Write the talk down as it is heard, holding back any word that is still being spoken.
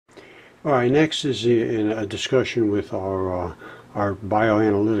All right, next is in a discussion with our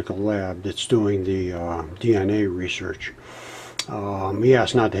bioanalytical lab that's doing the DNA research. He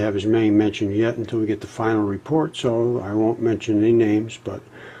asked not to have his name mentioned yet until we get the final report, so I won't mention any names, but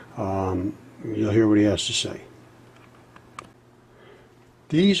you'll hear what he has to say.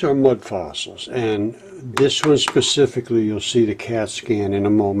 These are mud fossils, and this one specifically, you'll see the CAT scan in a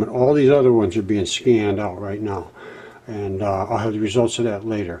moment. All these other ones are being scanned out right now, and I'll have the results of that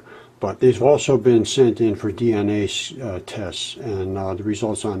later. But they've also been sent in for DNA tests, and the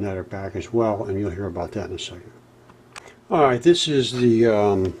results on that are back as well, and you'll hear about that in a second. All right, this is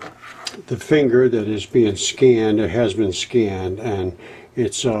the finger that is being scanned. It has been scanned, and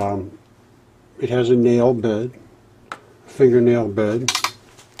it has a nail bed, fingernail bed.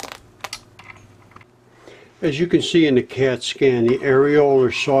 As you can see in the CAT scan, the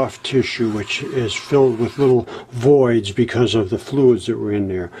areolar soft tissue, which is filled with little voids because of the fluids that were in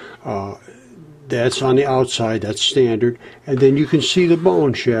there, that's on the outside, that's standard. And then you can see the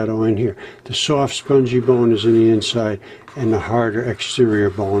bone shadow in here. The soft, spongy bone is in the inside, and the harder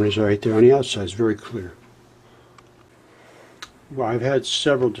exterior bone is right there on the outside. It's very clear. Well, I've had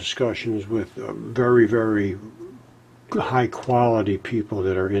several discussions with very, very high quality people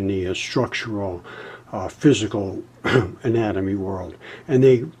that are in the structural physical anatomy world, and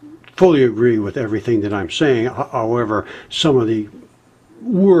they fully agree with everything that I'm saying. However, some of the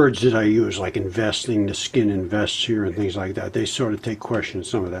words that I use, like investing, the skin invests here and things like that, they sort of take question in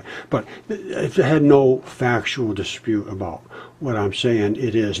some of that. But if they had no factual dispute about what I'm saying,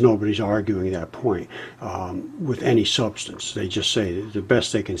 it is, nobody's arguing that point with any substance. They just say, the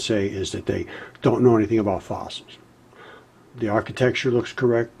best they can say is that they don't know anything about fossils. The architecture looks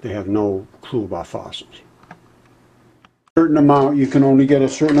correct. They have no clue about fossils. Certain amount, you can only get a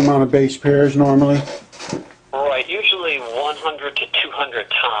certain amount of base pairs normally. Right, usually 100 to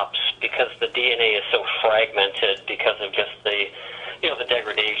 200 tops, because the DNA is so fragmented because of just the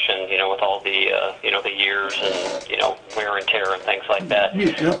degradation, with all the, the years and, wear and tear and things like that.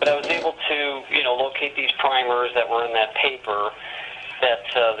 Yeah. But I was able to, locate these primers that were in that paper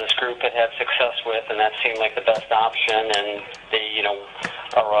that this group had success with, and that seemed like the best option. And they,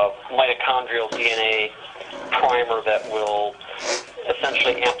 are a mitochondrial DNA primer that will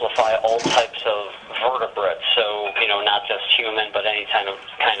essentially amplify all types of vertebrates. So, not just human, but any kind of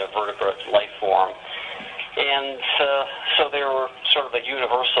vertebrate life form. And so they were sort of a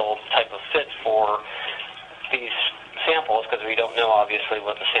universal type of fit for these samples, because we don't know obviously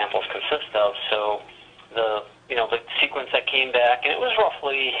what the samples consist of. So the sequence that came back, and it was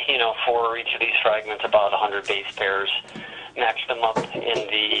roughly, for each of these fragments about 100 base pairs, matched them up in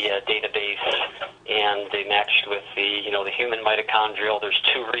the database, and they matched with the human mitochondrial. There's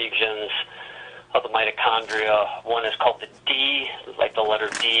two regions of the mitochondria. One is called the D, like the letter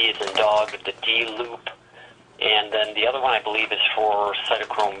D is in dog, the D loop. And then the other one, I believe, is for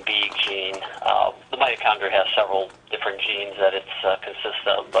cytochrome B gene. The mitochondria has several different genes that it consists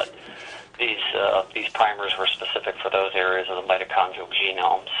of, but these primers were specific for those areas of the mitochondrial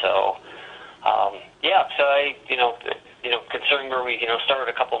genome. So, so I, considering where we, started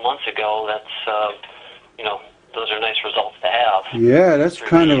a couple months ago, that's, those are nice results to have. Yeah, that's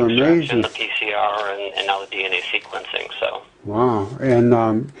kind of amazing. The PCR and now the DNA sequencing. So. Wow, and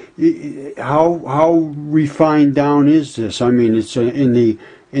how refined down is this? I mean, it's in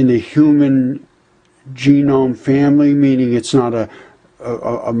the human genome family, meaning it's not a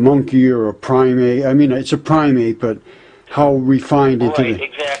monkey or a primate. I mean, it's a primate, but how refined into right,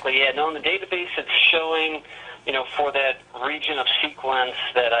 exactly. Yeah, no, in the database it's showing, for that region of sequence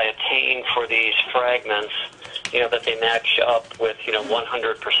that I obtained for these fragments, that they match up with,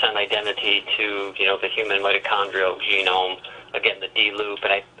 100% identity to, the human mitochondrial genome. Again, the D loop,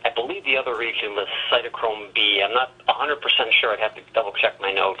 and I believe the other region was cytochrome B. I'm not 100% sure. I'd have to double check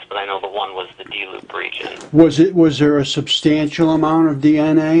my notes, but I know the one was the D loop region. Was there a substantial amount of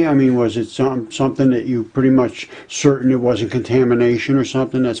DNA? I mean, was it something that you pretty much certain it wasn't contamination or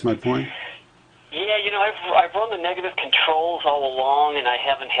something? That's my point. Yeah, I've run the negative controls all along, and I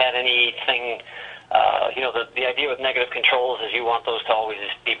haven't had anything. The idea with negative controls is you want those to always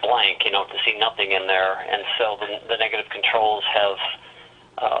be blank, to see nothing in there. And so the negative controls have,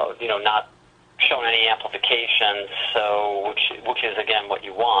 not shown any amplification, so which is, again, what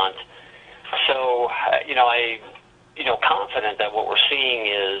you want. So, confident that what we're seeing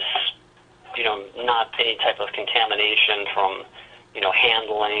is, not any type of contamination from,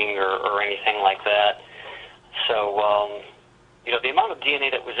 handling or anything like that. So, the amount of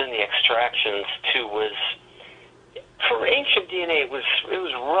DNA that was in the extractions too was, for ancient DNA, it was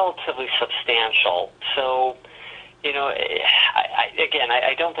relatively substantial. So, I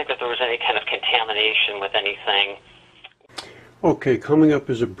I don't think that there was any kind of contamination with anything. Okay, coming up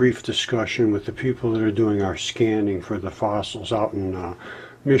is a brief discussion with the people that are doing our scanning for the fossils out in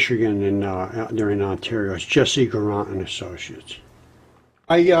Michigan and they're in Ontario. It's Jesse Garant and Associates.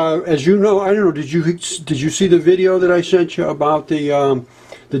 As you know, I don't know. Did you see the video that I sent you about the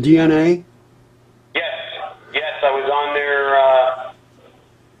DNA? Yes, I was on there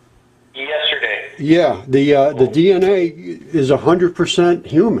yesterday. Yeah, the DNA is 100%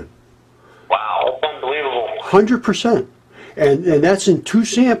 human. Wow, that's unbelievable. 100%. And that's in 2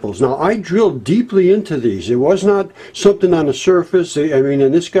 samples. Now, I drilled deeply into these. It was not something on the surface. I mean,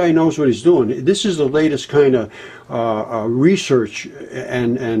 and this guy knows what he's doing. This is the latest kind of research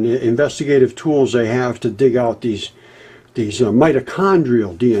and investigative tools they have to dig out these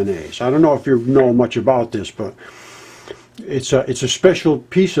mitochondrial DNAs. I don't know if you know much about this, but it's a special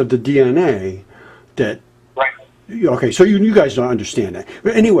piece of the DNA that... Right. Okay, so you guys don't understand that.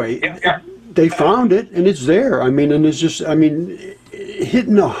 But anyway... Yeah. They found it, and it's there. I mean, and it's just, I mean,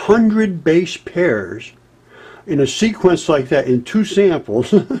 hitting 100 base pairs in a sequence like that in 2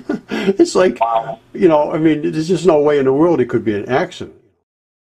 samples, it's like, wow. you know, I mean, there's just no way in the world it could be an accident.